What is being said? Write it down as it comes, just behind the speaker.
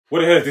What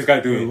the hell is this guy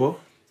doing? What?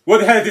 What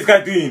the hell is this guy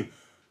doing?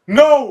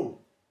 No!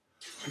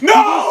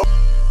 No!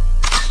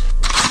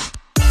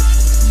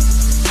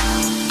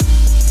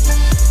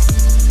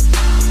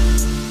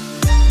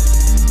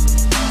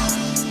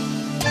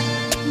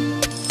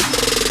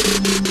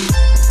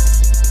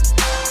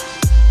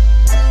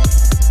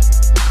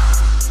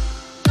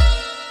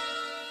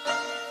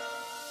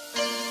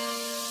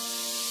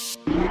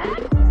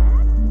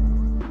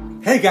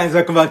 Hey guys,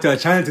 welcome back to our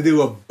channel. Today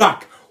we're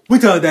back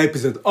with another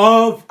episode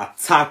of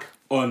Attack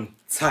on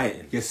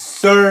Titan. Yes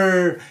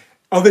sir.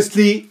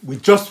 Obviously we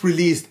just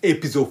released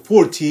episode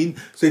 14,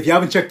 so if you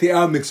haven't checked it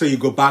out, make sure you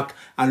go back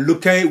and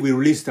look at it. We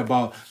released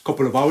about a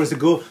couple of hours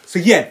ago, so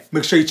yeah,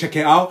 make sure you check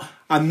it out.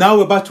 And now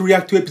we're about to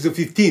react to episode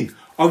 15.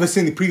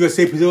 Obviously in the previous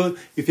episode,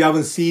 if you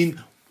haven't seen,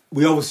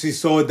 we obviously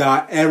saw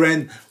that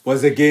Eren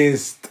was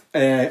against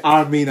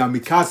Armin and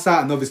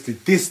Mikasa, and obviously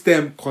dissed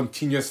them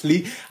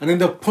continuously and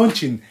ended up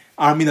punching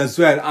Armin as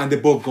well, and they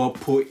both got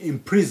put in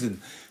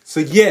prison. So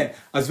yeah,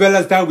 as well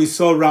as that, we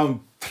saw round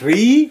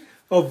 3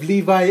 of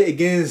Levi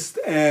against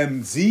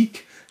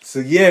Zeke. So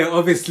yeah,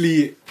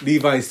 obviously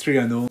Levi is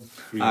 3-0.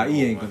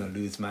 He ain't gonna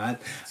lose, man.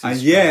 And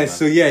yeah,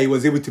 so yeah, he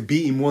was able to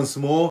beat him once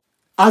more.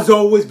 As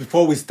always,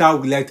 before we start,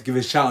 we'd like to give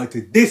a shout out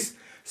to this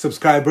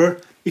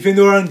subscriber. If you're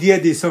new around here,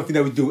 there's something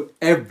that we do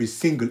every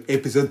single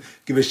episode.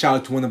 Give a shout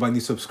out to one of our new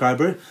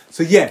subscribers.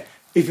 So yeah,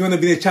 if you want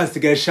to be a chance to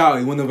get a shout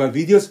out in one of our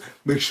videos,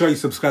 make sure you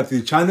subscribe to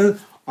the channel.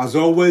 As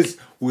always,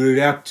 we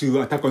react to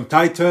Attack on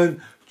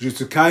Titan,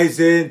 Jujutsu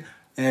Kaisen,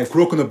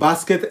 Kuroko no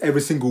Basket every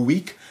single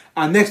week.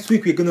 And next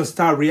week, we're going to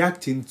start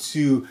reacting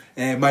to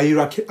My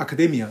Hero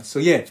Academia. So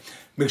yeah,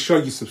 make sure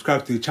you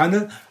subscribe to the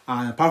channel.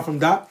 And apart from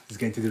that, let's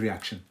get into the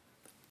reaction.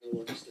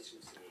 Ooh,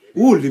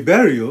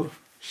 Liberio.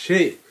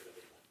 Shit.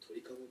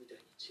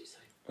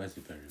 Where's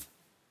Liberio?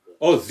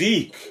 Oh,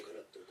 Zeke.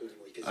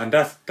 And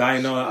that's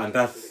Dino and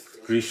that's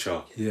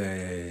Grisha.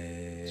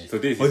 Yeah. So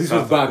this was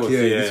back,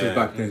 this was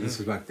back then. Mm-hmm. This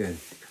was back then.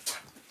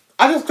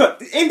 I just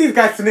got, ain't this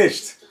guy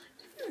snitched?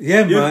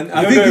 Yeah, man.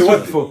 I think this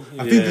was before.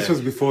 I think this was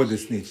before the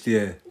snitch.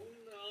 Yeah.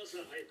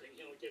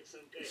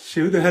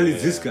 Shit, who the hell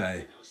is this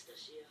guy?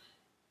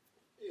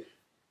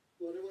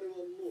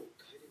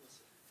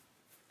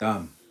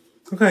 Damn.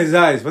 Look at his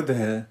eyes. What the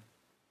hell?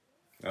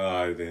 Oh,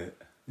 I did.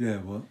 Yeah,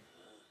 what?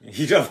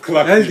 He just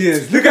clocked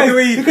LDS. Look at the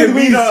way look at the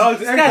way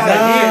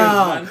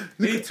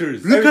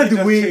Look at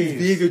the way his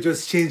behavior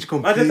just changed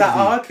completely. I just like,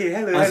 oh, okay,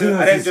 hello. And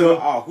then just,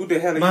 oh, who the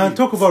hell are you? Man,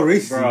 talk about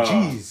racism,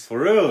 jeez. For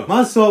real.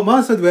 Man saw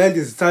the way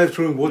LDS started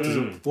throwing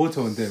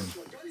water on them.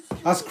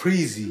 That's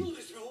crazy.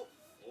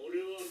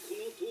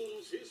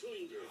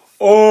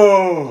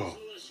 Oh,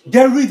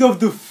 get rid of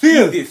the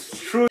filth.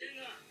 Destroy.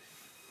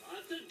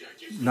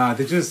 Nah,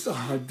 they just,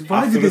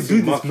 why did they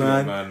do this,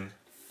 man?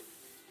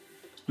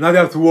 Now they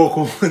have to walk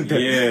on them.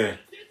 Yeah.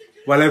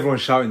 While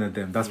everyone's shouting at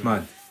them. That's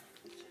mad.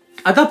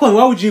 At that point,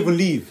 why would you even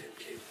leave?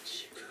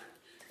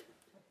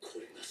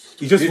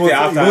 You just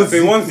want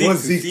Zeke to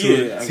see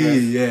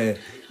it, yeah.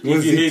 You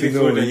want Zeke to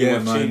know, yeah,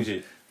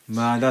 man.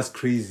 Man, that's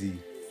crazy.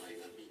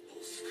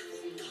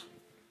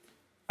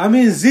 I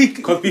mean,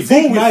 Zeke might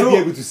be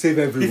able to save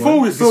everyone.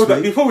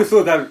 Before we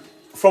saw that,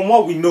 from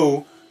what we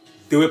know,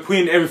 they were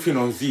putting everything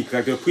on Zeke.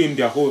 Like, they were putting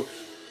their whole...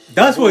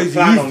 That's what he's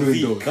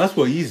doing, though. That's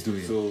what he's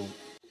doing. So...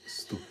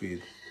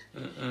 Stupid.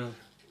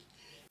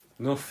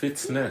 No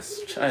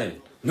fitness,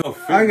 child. No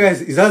fitness. Hi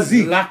guys, is that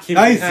Zeke? Lacking.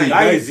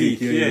 That is Zeke.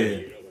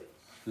 Yeah.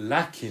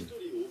 Lacking.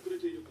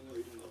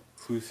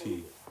 Who's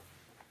he?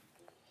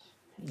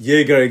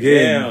 Jaeger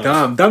again. Yeah.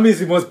 Damn, that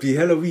means it must be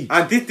hella weak.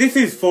 And this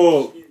is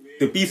for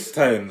the Beast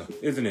Titan,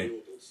 isn't it?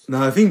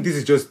 No, I think this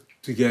is just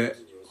to get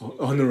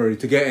honorary,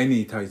 to get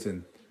any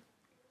Titan.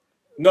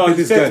 No,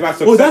 this guy.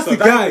 Oh, that's the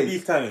guy.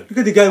 Look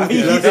at the guy with the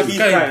glasses. He's the Beast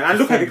Titan. And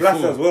look at the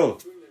glasses as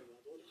well.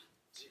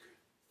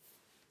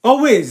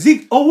 Oh wait,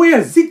 Zeke. Oh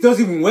wait, Zeke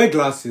doesn't even wear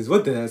glasses.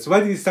 What the hell? So why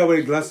did he start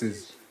wearing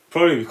glasses?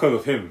 Probably because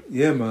of him.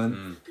 Yeah,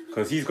 man.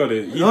 Because he's got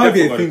a. Might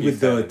be a thing with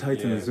the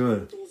Titan as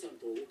well.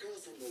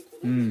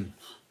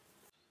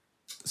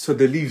 So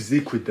they leave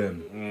Zeke with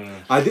them.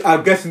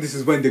 I'm guessing this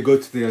is when they go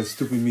to their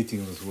stupid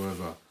meetings or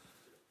whatever,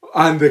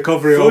 and they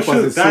cover it up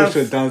as a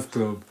social dance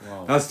club.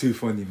 Wow. That's too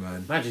funny,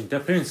 man. Imagine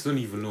their parents don't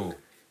even know.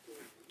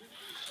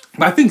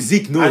 But I think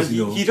Zeke knows,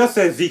 you know. He just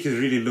says Zeke is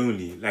really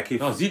lonely. Like,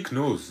 no, Zeke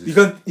knows.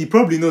 He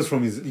probably knows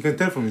from his. You can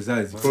tell from his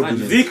eyes.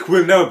 Zeke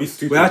will never be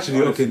stupid. Well, actually,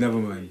 okay, never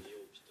mind.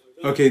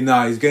 Okay,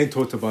 nah, he's getting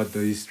taught about the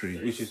history.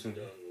 Which is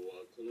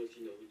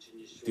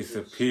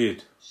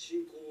disappeared.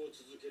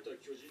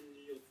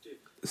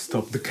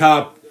 Stop the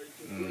cap.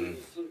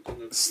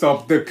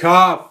 Stop the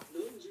cap.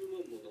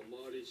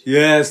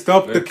 Yeah,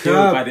 stop the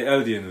cap. By the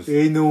Eldians.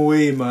 Ain't no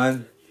way,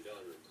 man.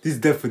 This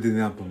definitely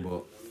didn't happen,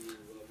 but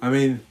I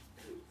mean.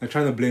 I'm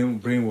trying to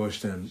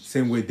brainwash them,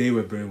 same way they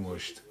were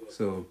brainwashed.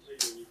 So,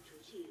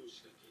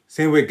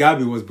 same way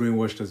Gabi was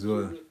brainwashed as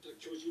well.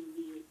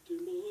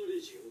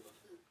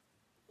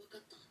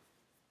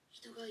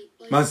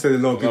 Man said a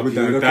lot of people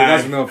died. Okay,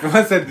 that's enough.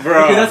 Man said,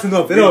 bro, okay, that's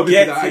enough. A lot of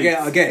people died. I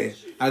get it.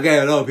 I get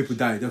it. A lot of people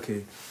died.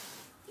 Okay.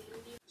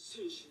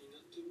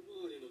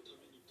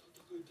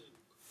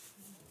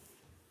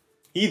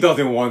 He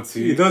doesn't want to.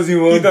 He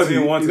doesn't want to. He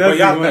doesn't want to. But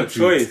you have no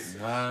choice.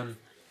 Man.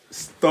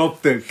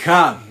 Stop the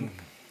cap.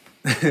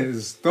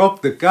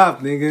 Stop the cap,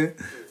 nigga.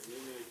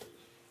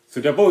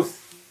 So they're both.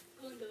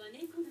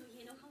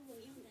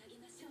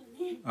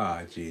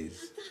 Ah, jeez.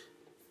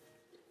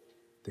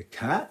 The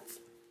cat?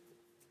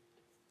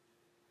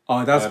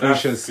 Oh, that's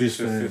Grisha's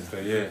sister.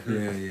 Yeah.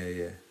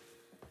 Yeah.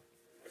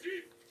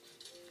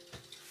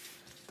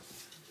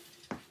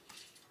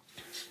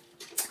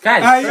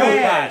 Guys, so Aye,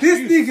 bad. this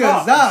You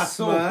nigga's suck. ass,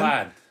 So man.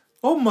 bad.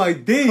 Oh my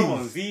days. Come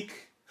on, Zeke.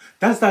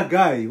 That's that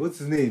guy. What's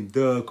his name?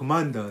 The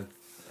commander.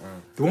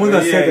 The one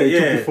that said that he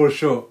took the first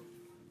shot.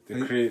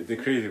 The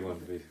crazy one,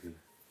 basically.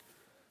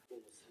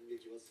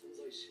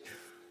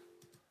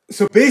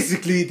 So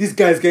basically, this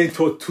guy's getting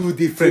taught two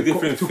things.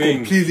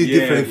 completely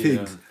different Yeah.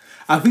 things.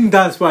 I think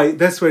that's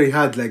where he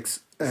had like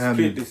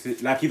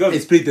Like he does. a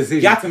split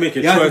decision. You have to make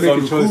a choice on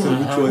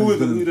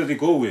who does he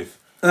go with.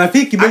 And I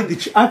think he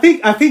made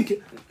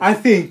I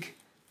think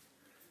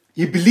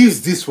he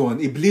believes this one.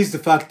 He believes the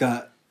fact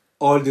that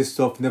all this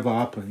stuff never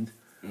happened,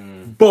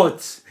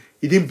 but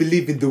he didn't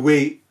believe in the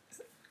way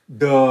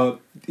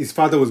his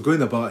father was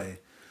going about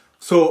it.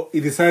 So he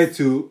decided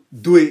to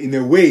do it in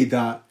a way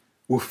that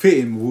will fit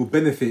him, will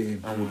benefit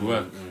him,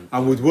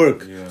 And would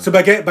work. Yeah. So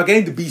by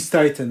getting the Beast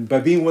Titan, by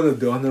being one of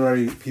the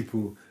honorary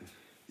people,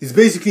 he's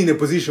basically in a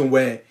position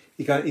where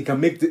he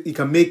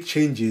can make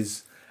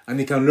changes and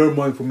he can learn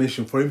more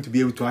information for him to be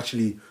able to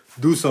actually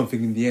do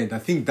something in the end. I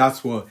think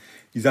that's what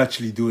he's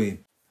actually doing,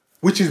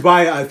 which is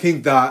why I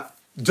think that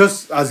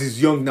just as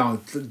he's young now,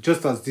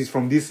 just as this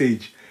from this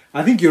age,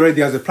 I think he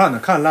already has a plan. I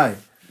can't lie.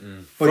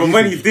 From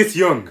when he's this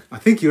young, I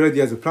think he already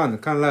has a plan. I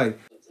can't lie.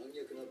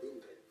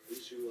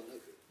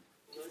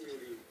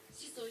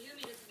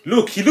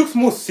 look, he looks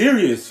more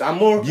serious and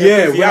more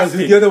Whereas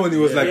enthusiastic. the other one, he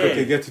was like,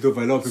 okay, get it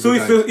over. A lot of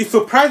people So it's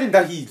surprising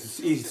that he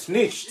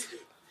snitched.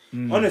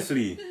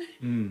 Honestly.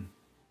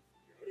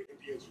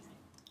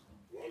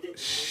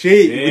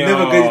 Shit, we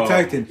never get the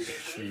Titan.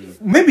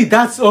 Maybe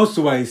that's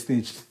also why he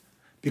snitched.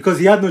 Because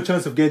he had no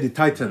chance of getting the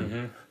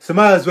Titan. So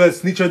might as well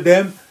snitch on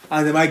them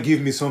and they might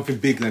give me something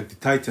big like the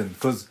Titan.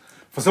 Because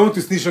for someone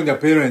to snitch on their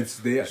parents,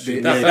 that's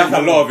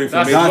a lot of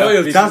information. That's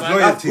loyalty. That's man.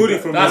 loyalty. That's good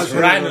information. That's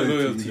rhino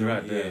loyalty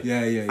right there.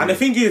 Yeah. And the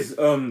thing is,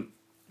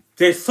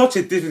 there's such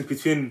a difference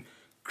between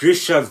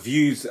Grisha's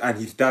views and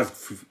his dad's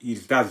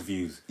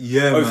views.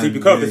 Yeah, obviously man.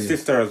 because of his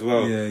sister as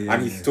well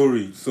and his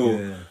story.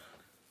 So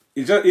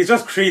it's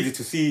just crazy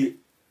to see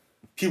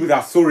people that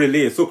are so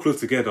related, so close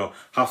together,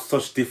 have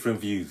such different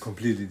views.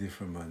 Completely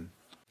different, man.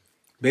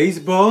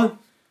 Baseball.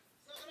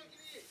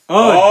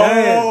 Oh,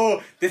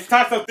 damn. The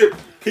start of the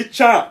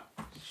picture.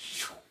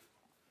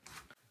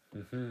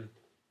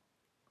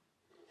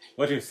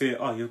 What do you say?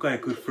 Oh, you've got a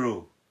good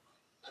throw.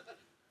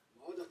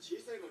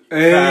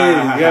 Hey,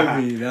 you get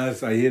me.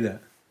 I hear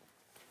that.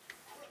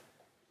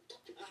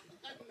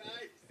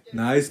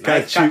 Nice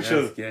catch. That's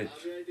good.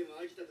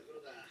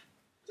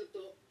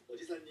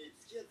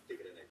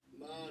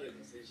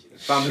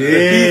 The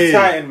Beast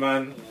Titan,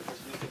 man.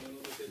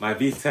 My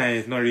Beast Titan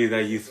is not really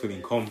that useful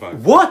in combat.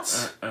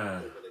 What?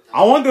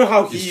 I wonder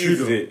how he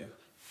uses it.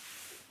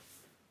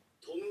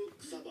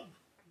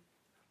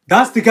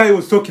 That's the guy he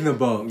was talking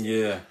about.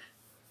 Yeah.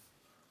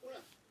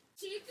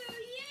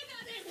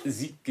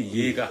 Zeke and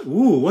Eren.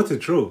 Ooh, what a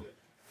throw.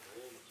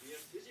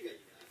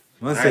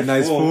 Man said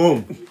nice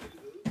form. form.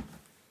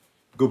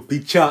 Good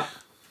picture.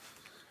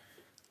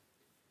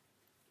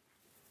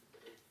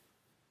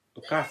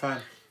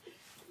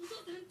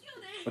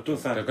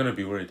 They're gonna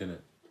be worried, innit?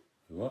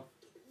 What?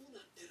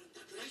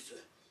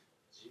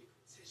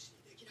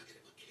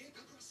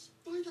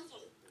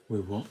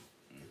 Wait, what?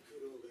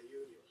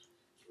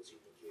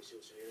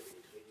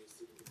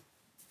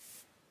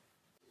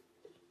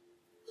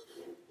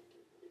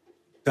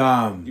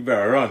 Damn. You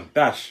better run.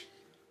 Dash.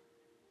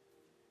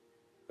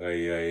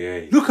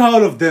 Ay. Look at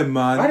all of them,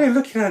 man. Why are they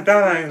looking at that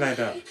line like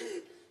that?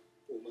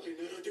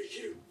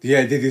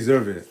 Yeah, they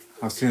deserve it.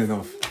 I've seen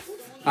enough.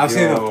 How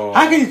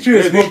can you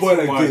treat a They're small doing boy too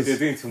like much. this? They're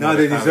doing too No, much.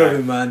 they I can't deserve lie.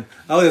 it, man.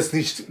 I would have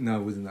snitched. No, I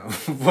wouldn't know.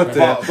 What the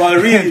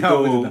But really, I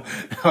wouldn't though, know.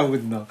 I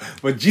wouldn't know.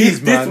 But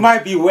jeez, man. this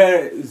might be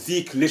where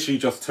Zeke literally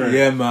just turned.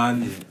 Yeah,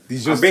 man.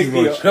 He's just too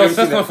basically- much. No,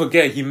 let's not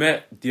forget he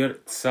met the other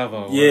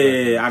Sava.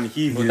 Yeah, and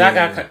he's But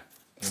that guy,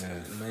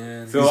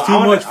 man. So It's I too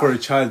wanna- much for a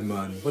child,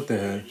 man. What the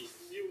hell?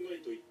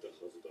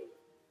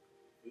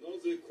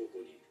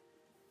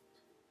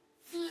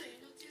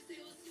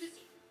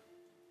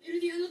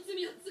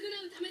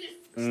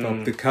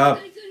 Stop the cap.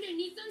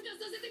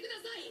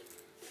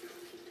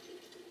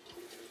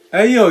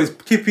 Hey, yo, it's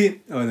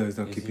keeping... Oh, no, it's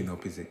not keeping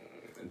up, is it?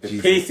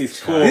 The pace is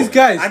cool. This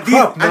guy is and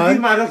crap, And these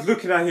man. man just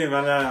looking at him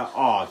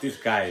and this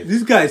guy.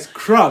 This guy is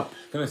crap.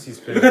 Gonna see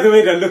Look at the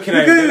way they're looking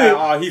at him. Look at They're it.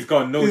 like, he's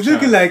got no He's chance.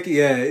 looking like,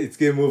 yeah, it's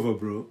game over,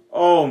 bro.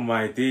 Oh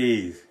my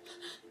days.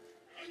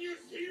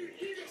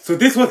 So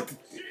this was...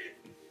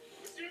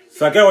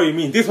 So I get what you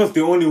mean. This was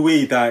the only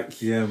way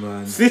that... Yeah,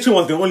 man. Snitching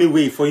was the only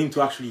way for him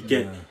to actually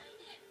get...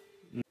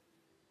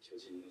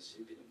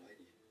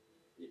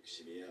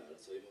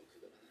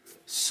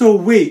 So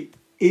wait,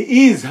 it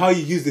is how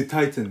you use the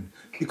Titan.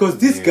 because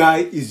this guy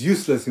is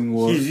useless in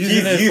war. He's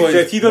using it for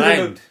his He doesn't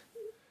know. mind.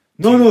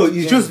 No,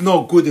 he's just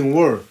not good in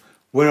war.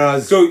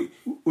 Whereas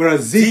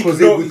Zeke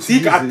was able to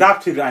Zeke use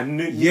adapted and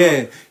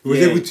he was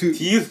able to.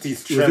 He used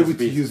his He was strength. able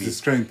to use the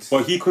strength,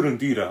 But he couldn't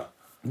do that.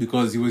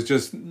 because he was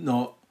just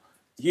not.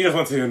 He just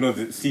wanted to know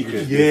the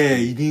secret. Yeah,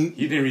 he didn't.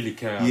 He didn't really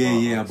care.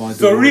 About.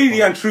 So the war really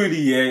part. and truly,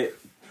 yeah,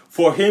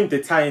 for him the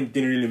time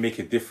didn't really make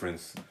a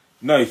difference.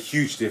 Not a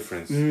huge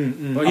difference. But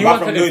he Apart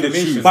from wanted knowing the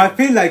information. truth. But I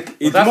feel like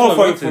It's that's more what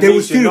for I wanted. information. they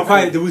will still require.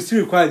 nothing. They will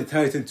still require the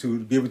Titan to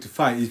be able to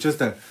fight. It's just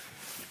that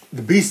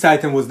the Beast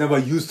Titan was never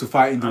used to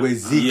fight in the way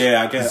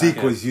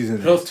Zeke was using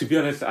it. Plus, to be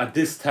honest, at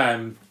this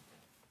time,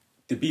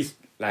 the Beast,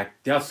 like,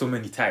 they have so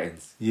many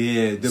Titans.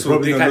 Yeah, they're So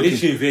probably they not can looking.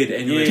 literally invade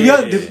anywhere. To be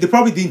honest, they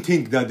probably didn't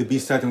think that the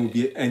Beast Titan would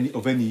be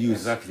of any use.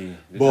 Exactly.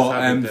 They just But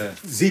have it,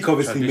 Zeke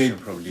obviously tradition,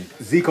 made probably.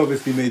 Zeke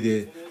obviously made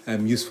it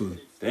useful.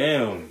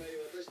 Damn.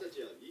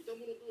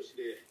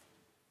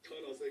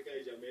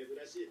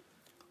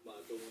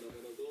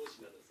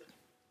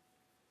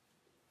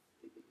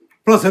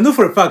 Plus, I know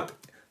for a fact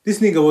this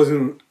nigga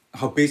wasn't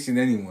outpacing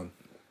anyone.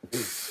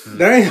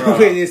 There ain't no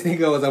way this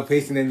nigga was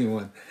outpacing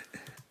anyone.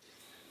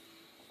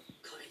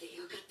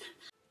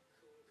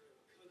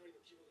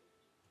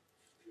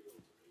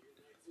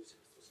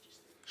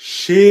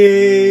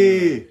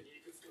 Shit.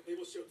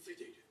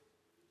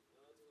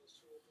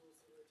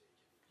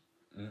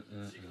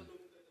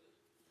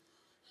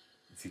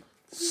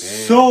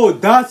 So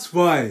that's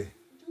why.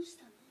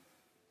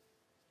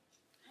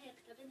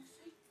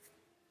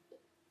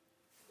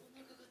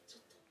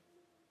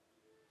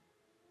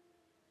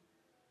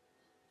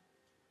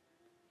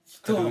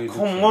 Oh,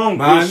 come on,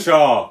 Man.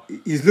 Grisha.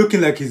 He's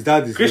looking like his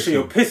dad is Grisha,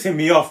 you're looking. pissing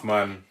me off,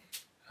 man.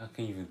 How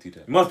can you even do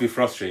that? It must be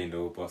frustrating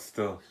though, but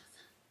still.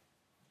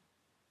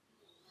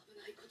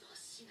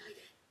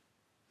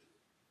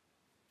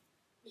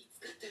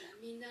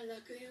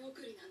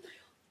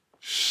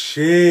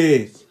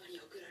 Shit.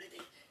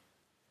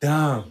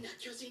 Damn.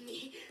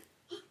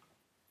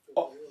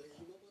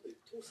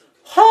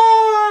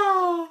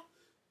 Ha!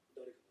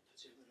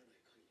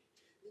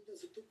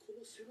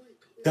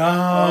 Damn.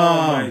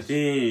 Oh my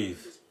days.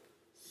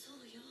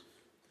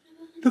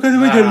 Look at the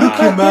way they're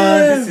looking,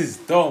 man. This is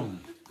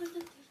dumb.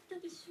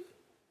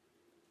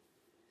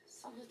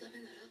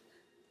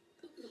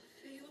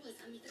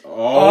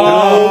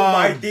 Oh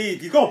my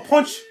days. You got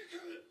punch.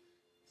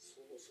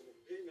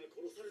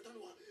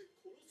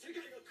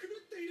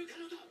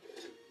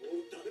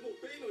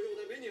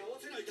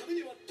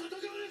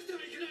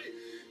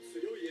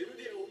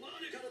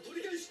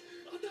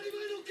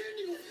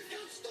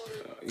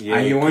 Yeah,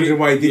 And you're wondering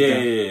why he did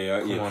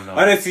that. Yeah. Come on now.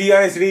 Honestly,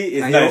 it's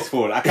And not you're- his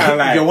fault. I can't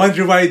lie. You're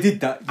wondering why he did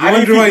that. I You're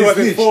didn't wondering why think it was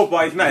he his snitched. fault,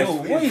 but it's not. No,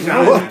 what is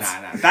Nah,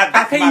 that? nah. That's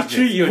How can you madness.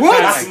 treat your What?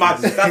 child That's like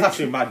madness. That's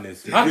actually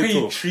madness. How can Real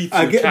you talk. treat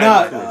I your get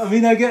child? nah, I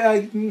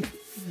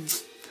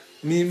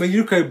mean, when you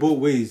look at it both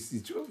ways,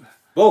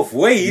 Both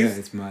ways. yeah,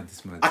 it's mad.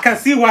 I can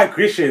see why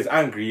Grisha is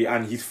angry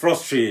and he's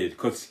frustrated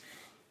because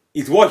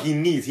it's what he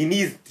needs. He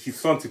needs his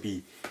son to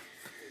be.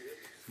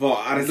 But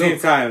at the same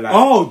time, like,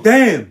 Oh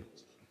damn!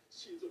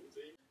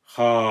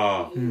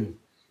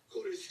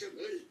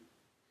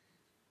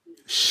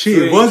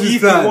 Shit, so what's his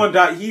he's the plan? one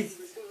that he's.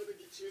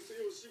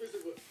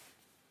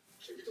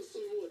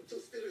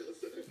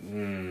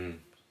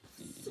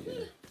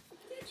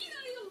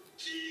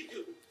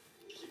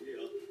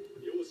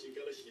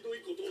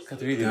 Look at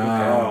the way they look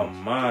Oh at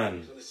him.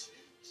 man.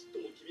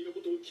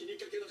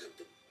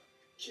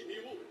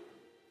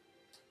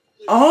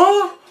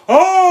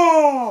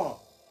 Oh!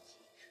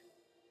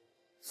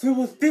 So it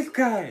was this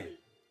guy.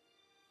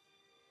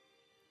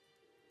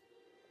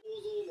 構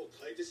造も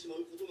変えてしまう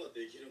ことが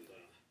できるんだ。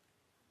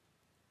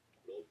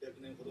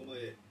600年ほど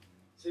前、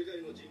世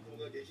界の人口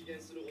が激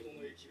減するほど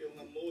の疫病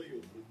が猛威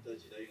を振るった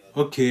時代があった。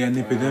 Okay, an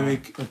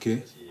epidemic.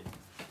 Okay.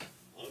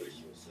 ある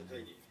日を境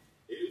に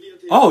エルディア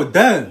帝 Oh 国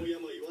damn! の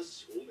病は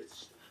消滅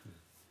した。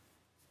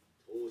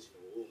当時の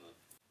王が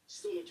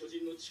始祖の巨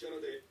人の力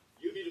で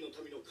ユミルの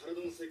民の体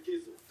の設計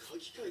図を書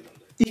き換えたん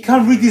だよ。 He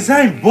can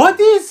redesign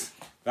bodies.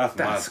 That's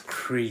That's mad.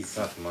 crazy.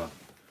 That's mad.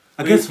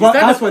 I guess is that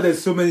that's the- why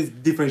there's so many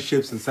different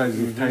shapes and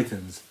sizes of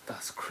Titans.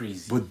 That's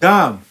crazy. But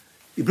damn,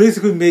 it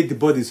basically made the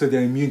body so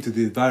they're immune to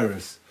the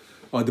virus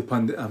or the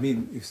pandemic. I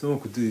mean, if someone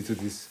could do it to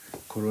this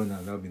corona,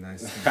 that would be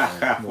nice.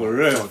 For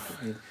real.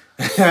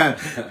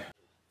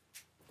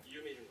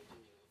 ユミルの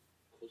民が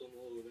子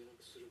供を産めな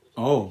くするこ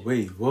と Oh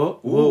wait, what?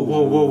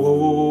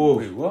 Whoa!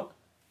 Wait, what?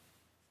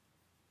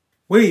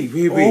 Wait!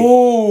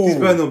 Oh. This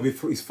better not be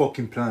his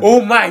fucking plan. Oh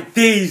my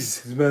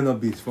days! This better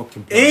not be his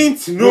fucking plan.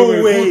 Ain't no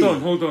Wait, way.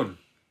 Hold on.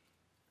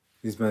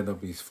 This better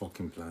not be his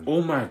fucking plan.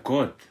 Oh my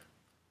god.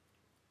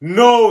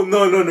 No.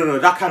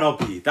 That cannot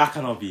be. That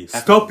cannot be.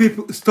 Stop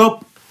people!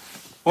 Stop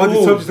all the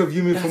Bro, subjects of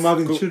human from that's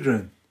having go-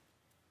 children.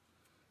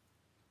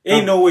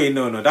 Ain't no way.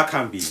 No. That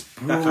can't be.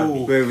 That can't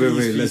be. Wait!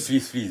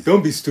 Please.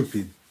 Don't be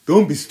stupid.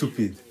 Don't be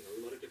stupid.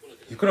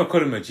 You couldn't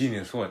call him a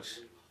genius, watch.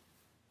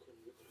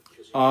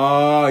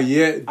 Ah,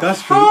 yeah,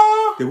 that's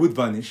true. They would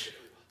vanish.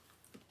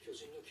 巨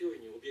人の脅威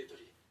に怯えた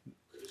り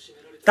苦し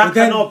められ That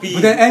cannot be.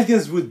 But then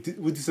aliens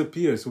would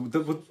disappear. So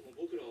that would.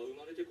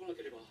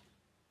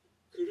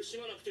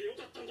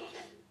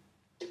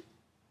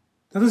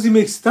 That doesn't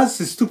make. That's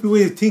a stupid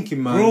way of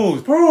thinking,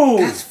 man. Bro,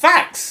 that's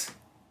facts.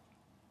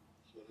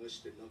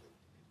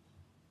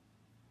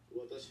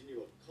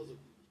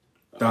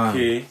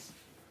 Okay.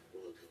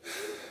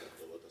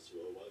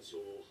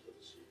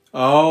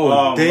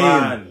 Oh,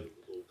 damn. Man.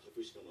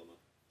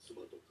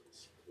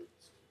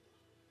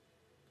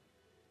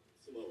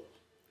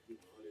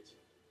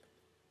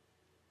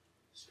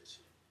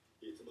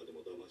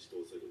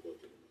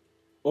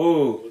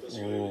 Oh.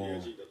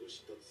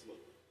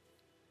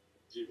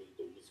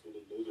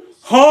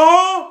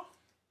 Huh?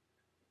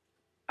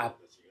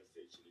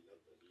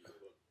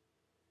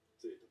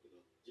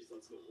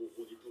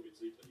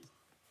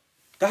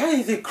 That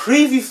is a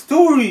crazy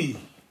story.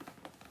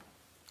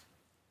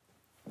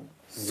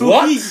 So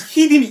What?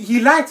 he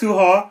lied to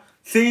her,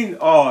 saying,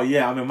 "Oh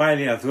yeah, I'm a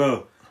minor as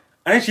well,"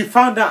 and then she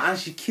found out and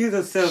she killed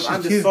herself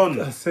and the son.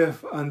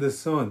 Herself and the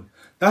son.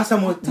 That's how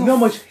much. You know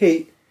how much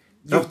hate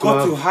You've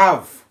got to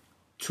have.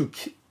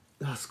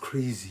 That's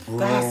crazy. Bro.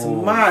 That's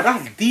mad.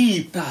 That's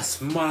deep.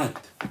 That's mad.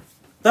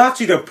 That's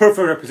actually the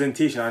perfect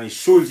representation, and it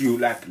shows you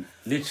like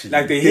Literally.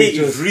 like the hate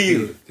is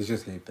real. They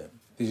just hate them.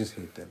 They just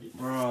hate them.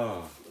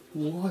 Bro.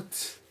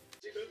 What?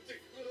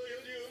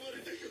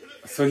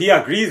 So he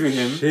agrees with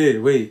him.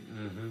 Shit, wait.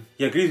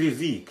 He agrees with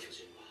Zeke.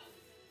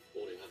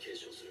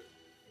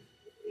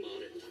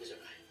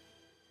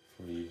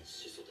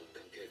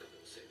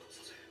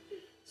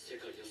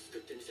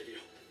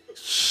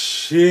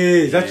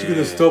 Shit, he's actually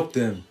gonna stop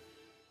them.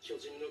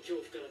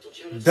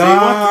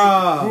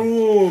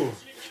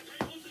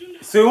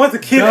 So he wants to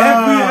kill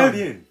every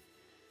alien.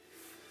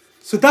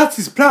 So that's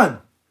his plan.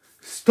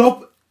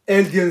 Stop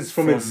aliens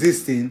from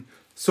existing.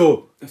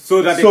 So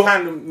that they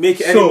can't make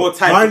it any more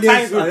time. The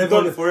time will be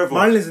done forever.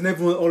 Marlians and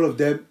everyone, all of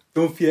them,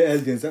 don't fear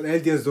aliens, and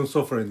aliens don't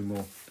suffer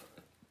anymore.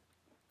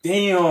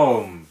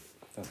 Damn.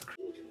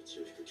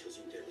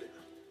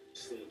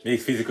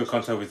 Make physical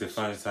contact with the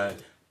final side.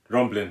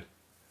 Rumbling.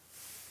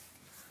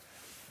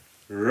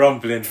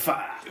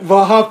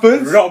 What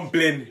happens?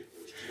 Rumbling.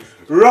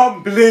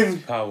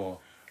 Power.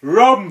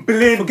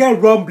 Rumbling.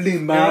 Forget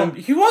rumbling, man.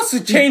 He wants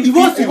to change. He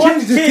wants to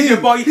change the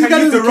thing. But he This can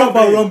guy use the doesn't care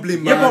about rumbling.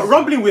 rumbling, man. Yeah, but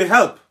rumbling will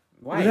help.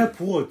 Why? Will help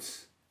what?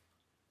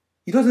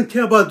 He doesn't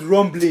care about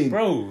rumbling.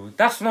 Bro,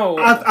 that's not.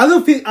 I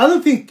don't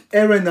think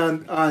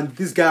Eren and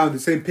this guy are on the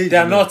same page.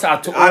 They're you not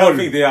at all. I don't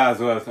think they are as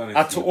well, honestly.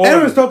 At all.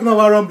 Eren's talking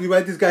about rumbling,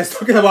 while this guy's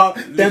talking about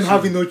them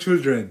having no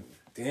children.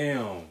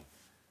 Damn.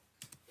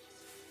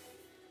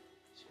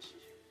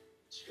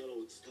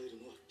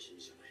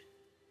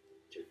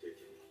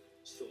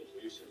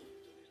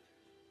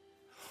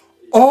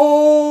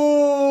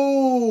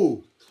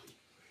 Oh!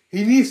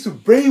 He needs to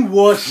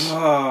brainwash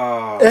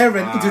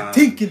Eren into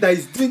thinking that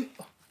he's doing.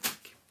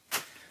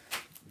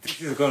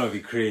 This is gonna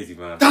be crazy,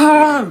 man.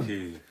 Damn!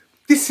 Crazy.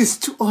 This is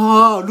too.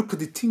 Oh, look at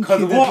the thinking that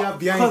they what- have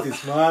behind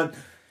this, man.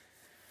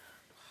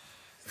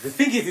 The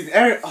thing is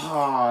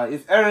Eren.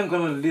 Is Eren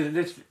gonna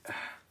literally?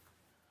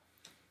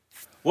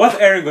 What's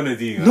Eren gonna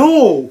do? Man?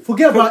 No,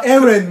 forget about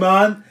Eren,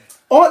 man.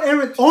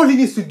 All he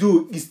needs to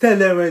do is tell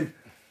Eren.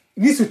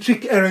 He needs to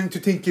trick Eren into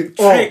thinking.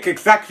 Trick,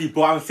 exactly.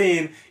 But I'm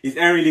saying, is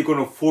Eren really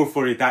gonna fall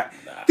for it?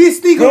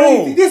 This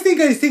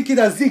nigga is thinking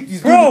that Zeke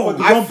is doing it for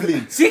the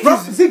rumbling. Zeke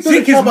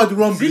doesn't care about the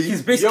rumbling. Zeke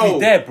is basically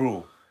there,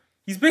 bro.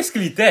 He's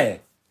basically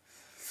there.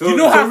 So, you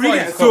know how really,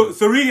 far it's come.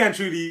 so really and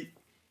truly,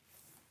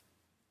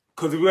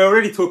 because we're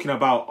already talking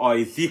about,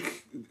 is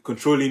Zeke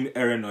controlling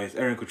Eren or is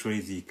Eren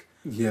controlling Zeke?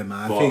 Yeah,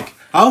 man.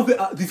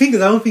 The thing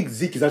is, I don't think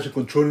Zeke is actually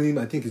controlling him.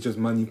 I think he's just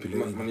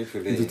manipulating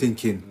into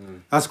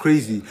thinking. That's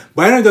crazy.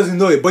 But Eren doesn't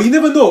know it. But you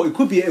never know. It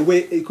could be a way.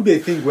 It could be a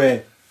thing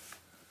where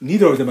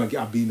neither of them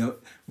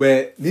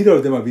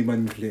are being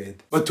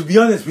manipulated. But to be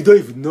honest, we don't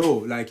even know.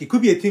 Like, it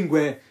could be a thing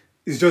where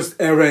it's just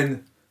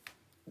Eren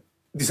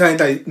deciding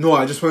that no,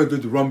 I just want to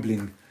do the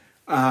rumbling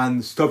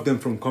and stop them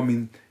from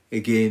coming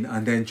again,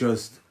 and then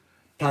just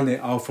plan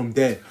it out from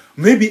there.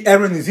 Maybe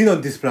Eren is in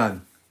on this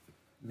plan.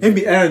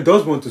 Maybe Eren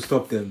does want to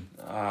stop them.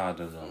 I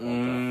don't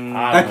know.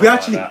 Like, we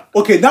actually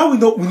now we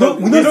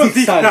know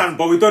Zeke's side, plan,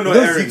 but we don't know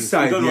Eren's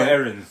side. We don't know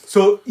Eren's.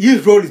 So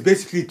his role is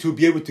basically to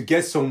be able to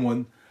get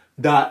someone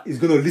that is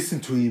going to listen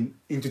to him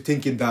into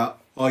thinking that,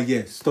 oh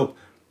yeah, stop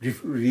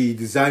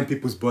redesign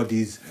people's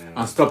bodies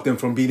and stop them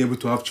from being able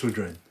to have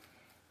children.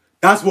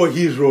 That's what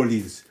his role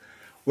is.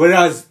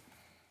 Whereas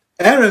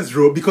Eren's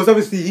role, because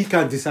obviously he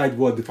can't decide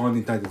what the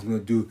founding title is going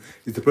to do,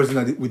 it's the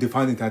person with the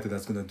founding title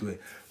that's going to do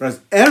it. Whereas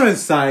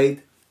Eren's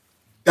side,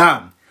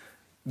 damn,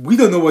 we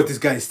don't know what this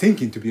guy is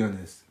thinking, to be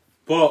honest.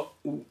 But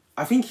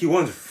I think he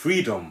wants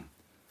freedom.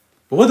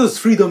 But what does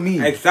freedom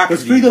mean? Exactly.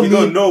 Does freedom mean,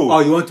 don't know. oh,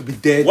 you want to be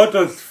dead? What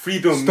does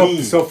freedom Stop mean?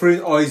 the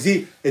suffering? Or is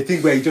it a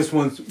thing where he just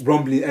wants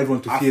rumbling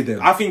everyone to fear them?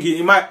 I think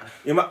it might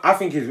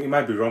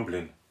be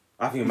rumbling.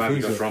 I think it might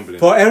be just rumbling.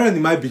 For Eren, it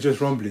might be just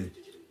rumbling.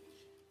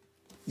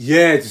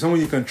 Yeah, to someone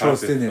you can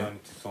trust,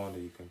 innit? To someone that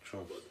you can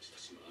trust.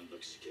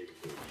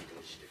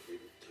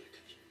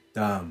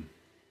 Damn.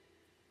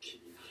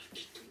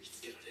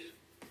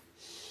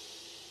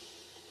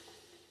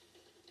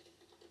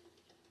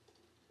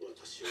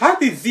 How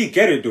did Zeke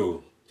get it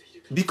though?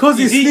 Because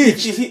he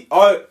snitched.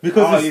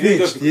 Because he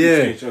snitched.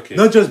 Yeah. Okay.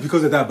 Not just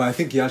because of that, but I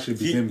think he actually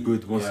became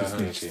good once he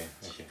snitched.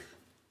 Okay.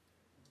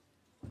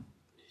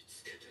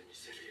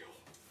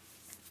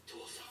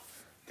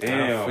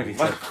 Damn.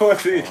 My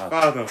God, his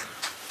father.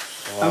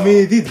 I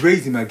mean, he did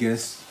raise him, I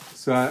guess.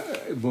 So,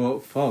 but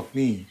fuck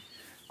me.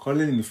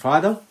 Calling him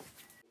father?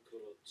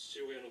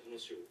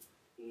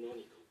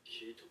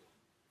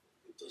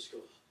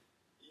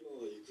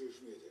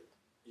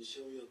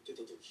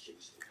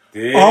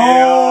 Damn.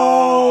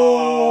 Oh!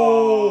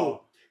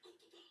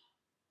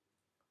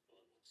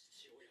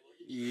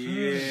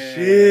 Yeah.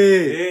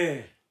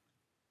 Shit.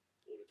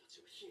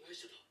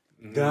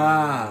 Yeah.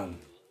 Damn.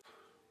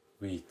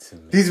 Wait a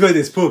minute. This is where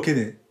they spoke,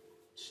 innit?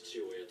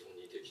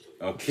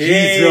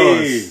 Okay.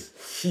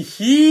 Jesus.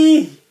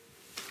 Hee.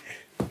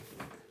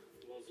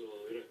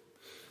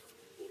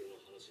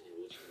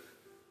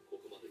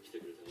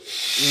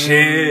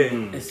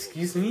 Shit.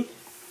 Excuse me?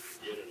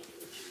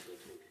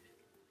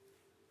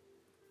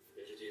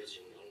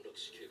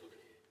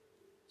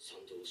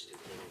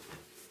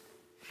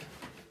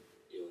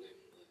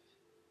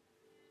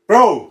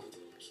 Bro.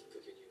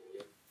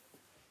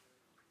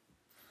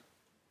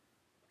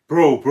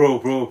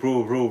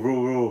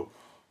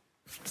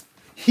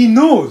 He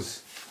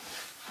knows.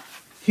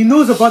 He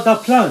knows about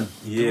that plan.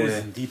 He knows Yeah.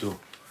 indeed, though.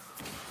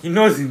 He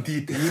knows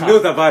indeed. He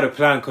knows about the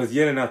plan because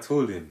Yelena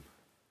told him.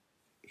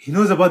 He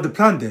knows about the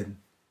plan then.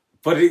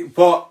 But he's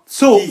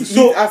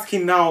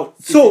asking now.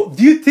 So,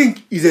 do you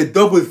think it's a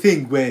double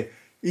thing where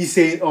he's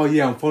saying, "Oh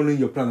yeah, I'm following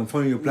your plan. I'm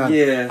following your plan."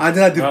 Yeah. And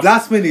then at the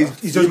last minute,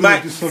 he's just going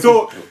to do something.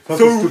 So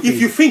stupid.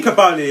 if you think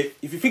about it,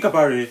 at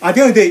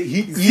the end of the day,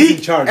 he's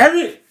in charge.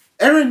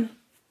 Eren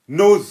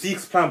knows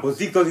Zeke's plan, but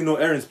Zeke doesn't know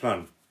Eren's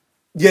plan.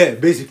 Yeah,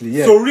 basically,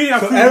 yeah. So really,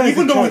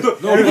 even though they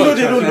don't know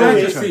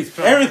Eren's it, in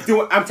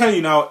charge. I'm telling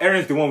you now,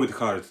 Eren's the one with the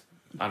cards.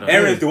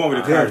 Eren's the one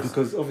with the Yeah, cards.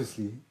 because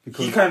obviously,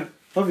 He can.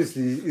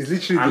 obviously, it's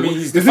literally. I mean,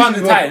 he's the literally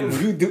founding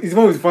titan. He's the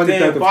one who's founding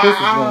titan. Of course, he's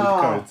the one with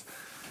the cards.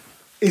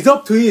 It's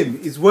up to him.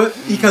 It's what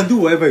he can do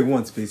whatever he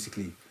wants,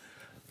 basically.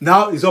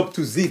 Now it's up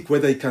to Zeke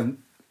whether he can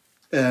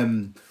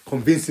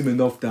convince him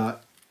enough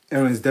that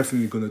Eren is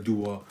definitely gonna do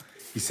what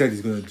he said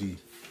he's gonna do.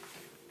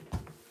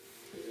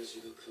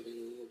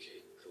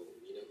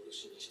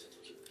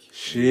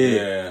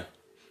 Shit. Yeah.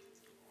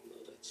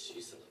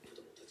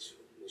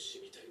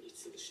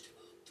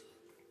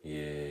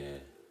 Yeah.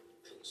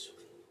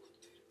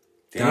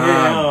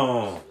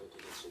 Damn.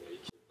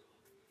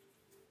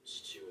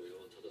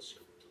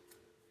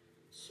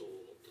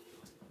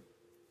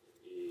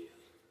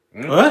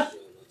 What?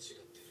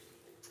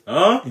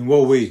 Huh? In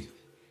what way?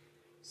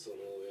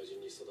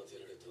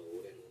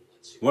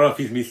 One of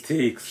his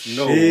mistakes.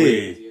 No Shit.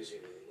 way.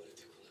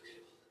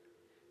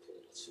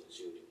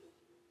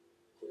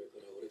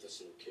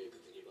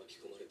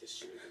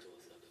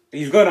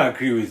 He's gonna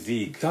agree with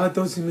Zeke. That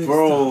doesn't make sense.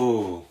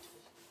 Bro.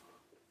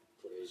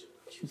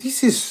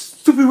 This is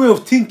stupid way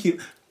of thinking.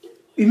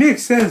 It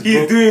makes sense. He's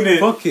bro. doing it.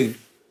 Fucking.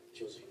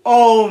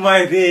 Oh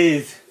my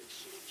days.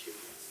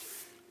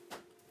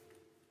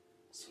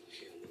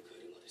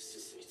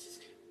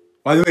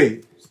 By the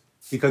way,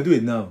 he can do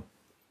it now.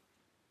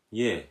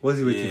 Yeah. What's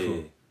he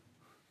waiting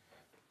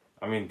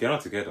for? I mean, they're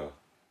not together.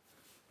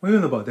 What are you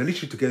on about? They're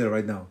literally together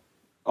right now.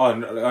 Oh,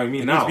 no, I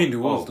mean They now. need to be in the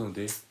walls, Oh. don't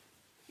they?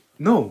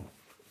 No.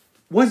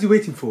 What's he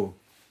waiting for?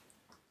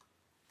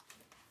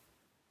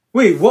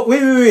 Wait, what?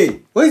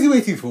 Wait. What is he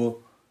waiting for?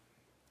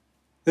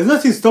 There's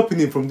nothing stopping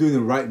him from doing it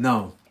right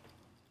now.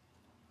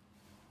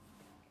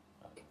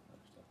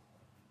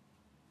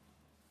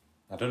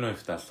 I don't know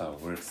if that's how it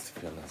works, to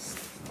be honest.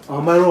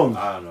 Am I wrong?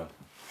 I don't know.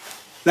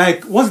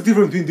 Like, what's the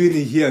difference between doing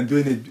it here and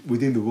doing it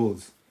within the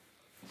walls?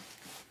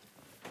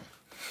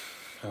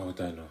 How would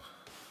I know?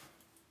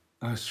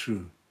 That's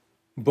true.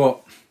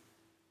 But,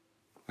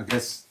 I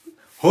guess,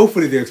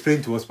 hopefully they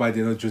explain to us why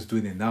they're not just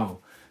doing it now.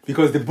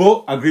 Because they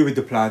both agree with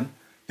the plan.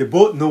 They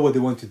both know what they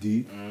want to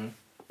do.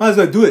 Might as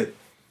well do it.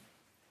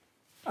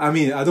 I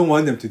mean, I don't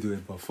want them to do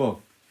it, but fuck.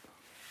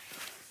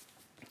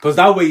 Because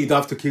that way you'd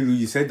have to kill who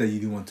you said that you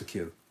didn't want to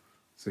kill.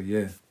 So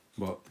yeah,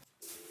 but...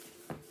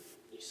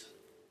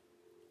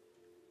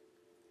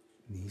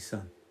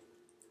 Nissan.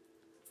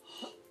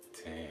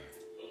 Damn.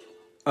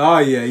 Oh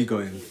yeah, he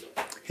got him.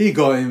 He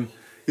got him.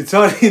 It's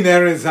all in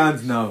Eren's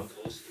hands now.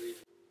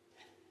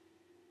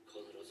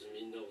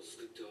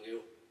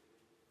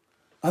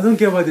 I don't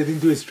get why they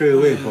didn't do it straight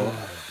away, but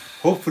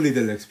hopefully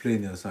they'll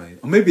explain it or something.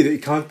 Or maybe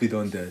it can't be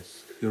done there.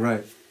 You're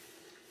right.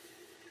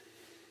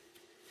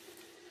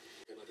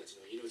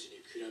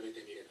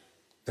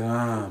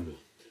 Damn.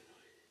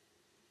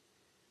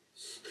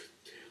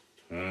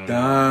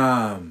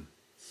 Damn.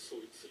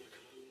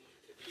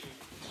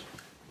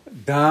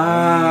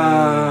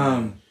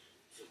 Damn.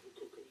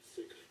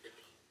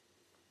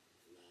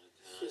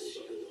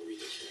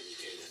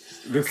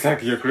 Looks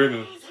like you're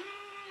criminal.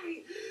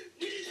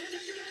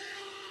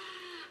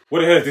 What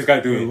the hell is this guy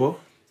doing? What?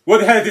 What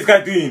the hell is this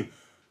guy doing?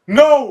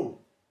 No!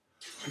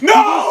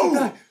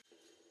 No!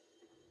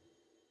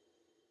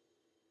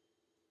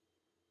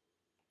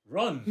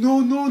 Run. No,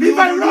 Levi,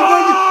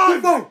 run!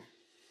 Levi.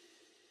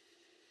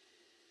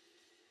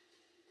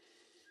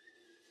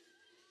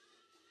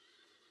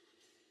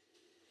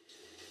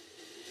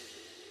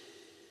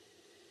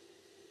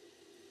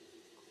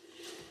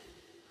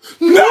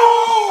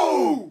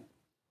 No!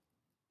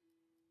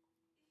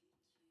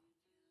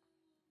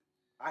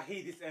 I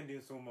hate this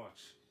ending so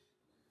much.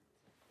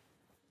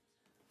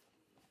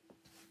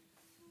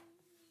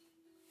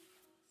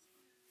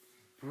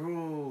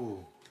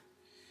 Bro.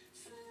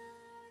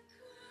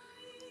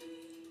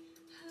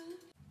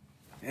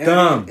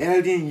 Damn.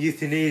 Alien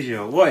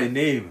euthanasia. What a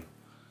name.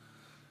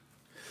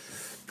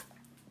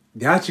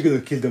 They're actually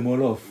gonna kill them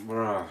all off.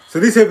 Bruh. So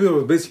this episode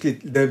was basically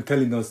them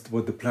telling us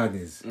what the plan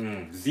is.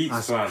 Zeke's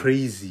That's plan.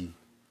 crazy.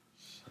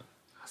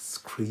 That's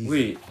crazy.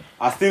 Wait.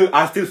 I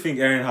still think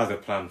Eren has a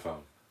plan, fam.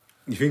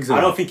 You think so? I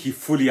don't think he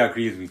fully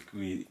agrees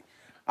with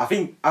I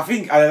think at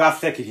the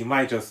last second he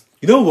might just.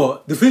 You know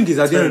what? The thing is,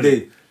 at the end of the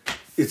day,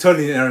 it's all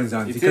in Eren's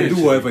hands. He can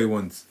do whatever he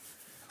wants.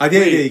 At the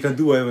end of the day, he can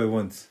do whatever he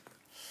wants.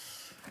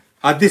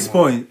 At this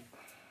point,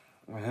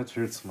 my head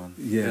hurts, man.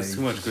 Yeah, There's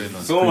too much going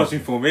on. So much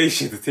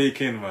information to take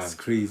in, man. It's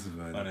crazy,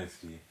 man.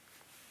 Honestly,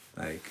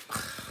 like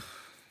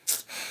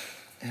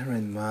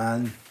Eren,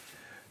 man,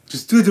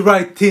 just do the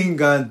right thing.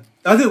 And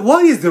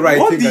what is the right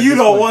thing? What do you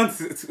not want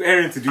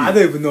Eren to do? I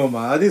don't even know,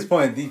 man. At this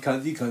point, he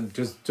can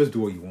just do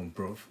what you want,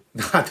 bro.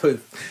 I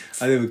don't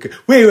even care.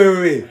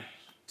 Wait.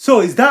 So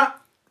is that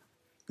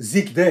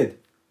Zeke dead?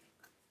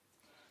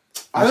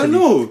 I don't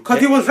know, cause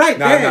he was right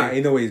there. Nah,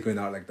 ain't no way he's going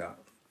out like that.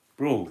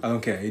 Bro, I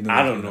don't care.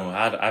 I don't know.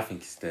 I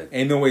think he's dead.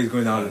 Ain't no way he's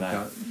going out like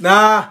that.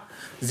 Nah,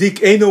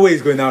 Zeke, ain't no way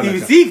he's going out like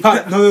that. Zeke,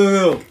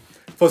 no.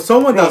 For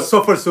someone that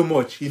suffered so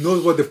much, he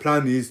knows what the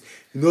plan is.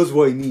 He knows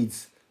what he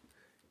needs.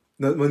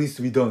 What needs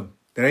to be done.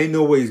 There ain't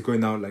no way he's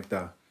going out like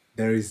that.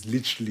 There is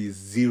literally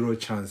zero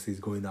chance he's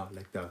going out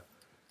like that.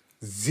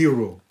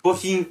 Zero.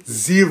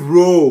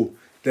 Zero.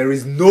 There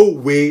is no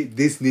way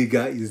this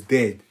nigga is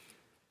dead.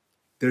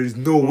 There is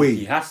no way.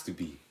 He has to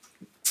be.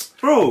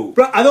 Bro,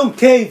 I don't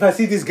care if I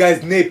see this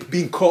guy's nape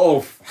being cut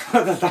off.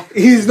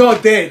 He's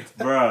not dead.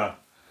 Bruh.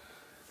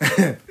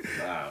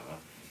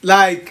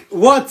 Like,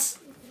 what?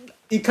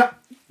 He can't.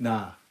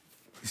 Nah.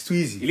 It's too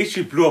easy. He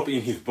literally blew up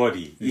in his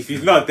body. If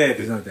he's not dead.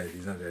 He's not dead.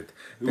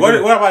 What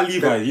about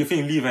Levi? You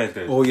think Levi is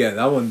dead? Oh, yeah,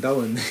 that one.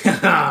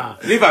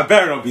 Levi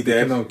better not be They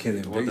dead. cannot kill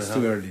him. It's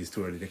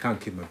too early. They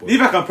can't kill my boy.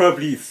 Levi can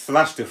probably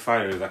slash the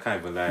fires. I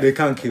can't even lie. They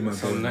can't kill my boy.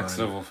 Some next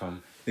man. level,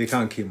 fam. They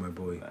can't kill my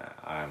boy.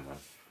 Man.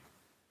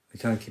 They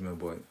can't kill my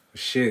boy.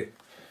 Shit.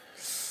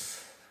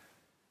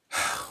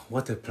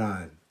 What a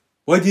plan.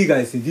 What do you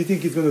guys think? Do you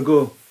think he's gonna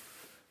go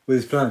with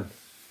his plan?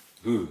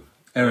 Who?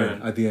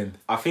 Eren at the end.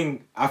 I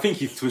think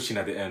he's switching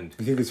at the end.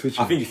 You think he's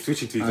switching? I think he's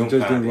switching to his I'm own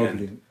just plan. doing At the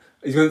wobbling. end.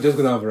 He's just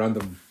gonna have a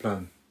random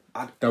plan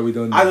that we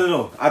don't know.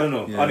 I don't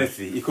know. Yeah.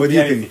 Honestly, it could What be do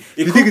you anything.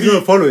 think? You think he's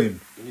gonna follow him?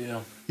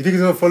 Yeah. You think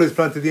he's gonna follow his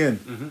plan to the end?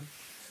 Mm-hmm.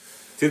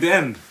 To the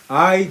end.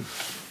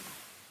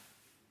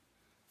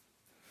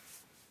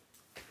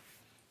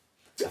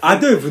 I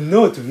don't even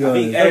know, to be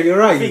honest. You're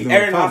right. I think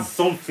Eren has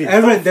something.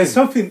 There's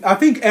something. I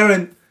think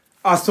Eren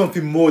has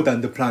something more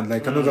than the plan,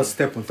 like another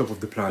step on top of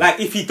the plan. Like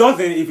if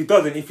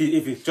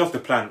it's just the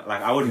plan,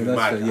 like I wouldn't be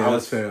mad.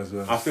 That's fair as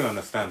well. I still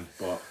understand,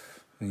 but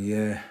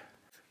yeah,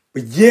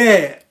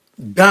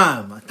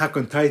 damn, Attack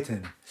on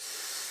Titan.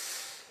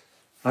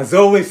 As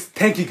always,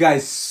 thank you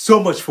guys so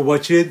much for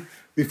watching.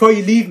 Before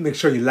you leave, make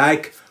sure you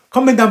like,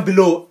 comment down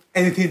below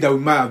anything that we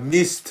might have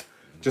missed,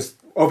 just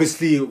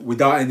obviously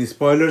without any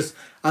spoilers,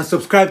 and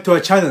subscribe to our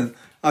channel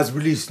as we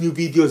release new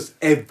videos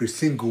every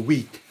single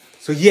week.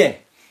 So yeah,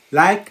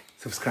 like,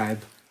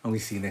 subscribe, and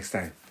we'll see you next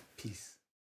time.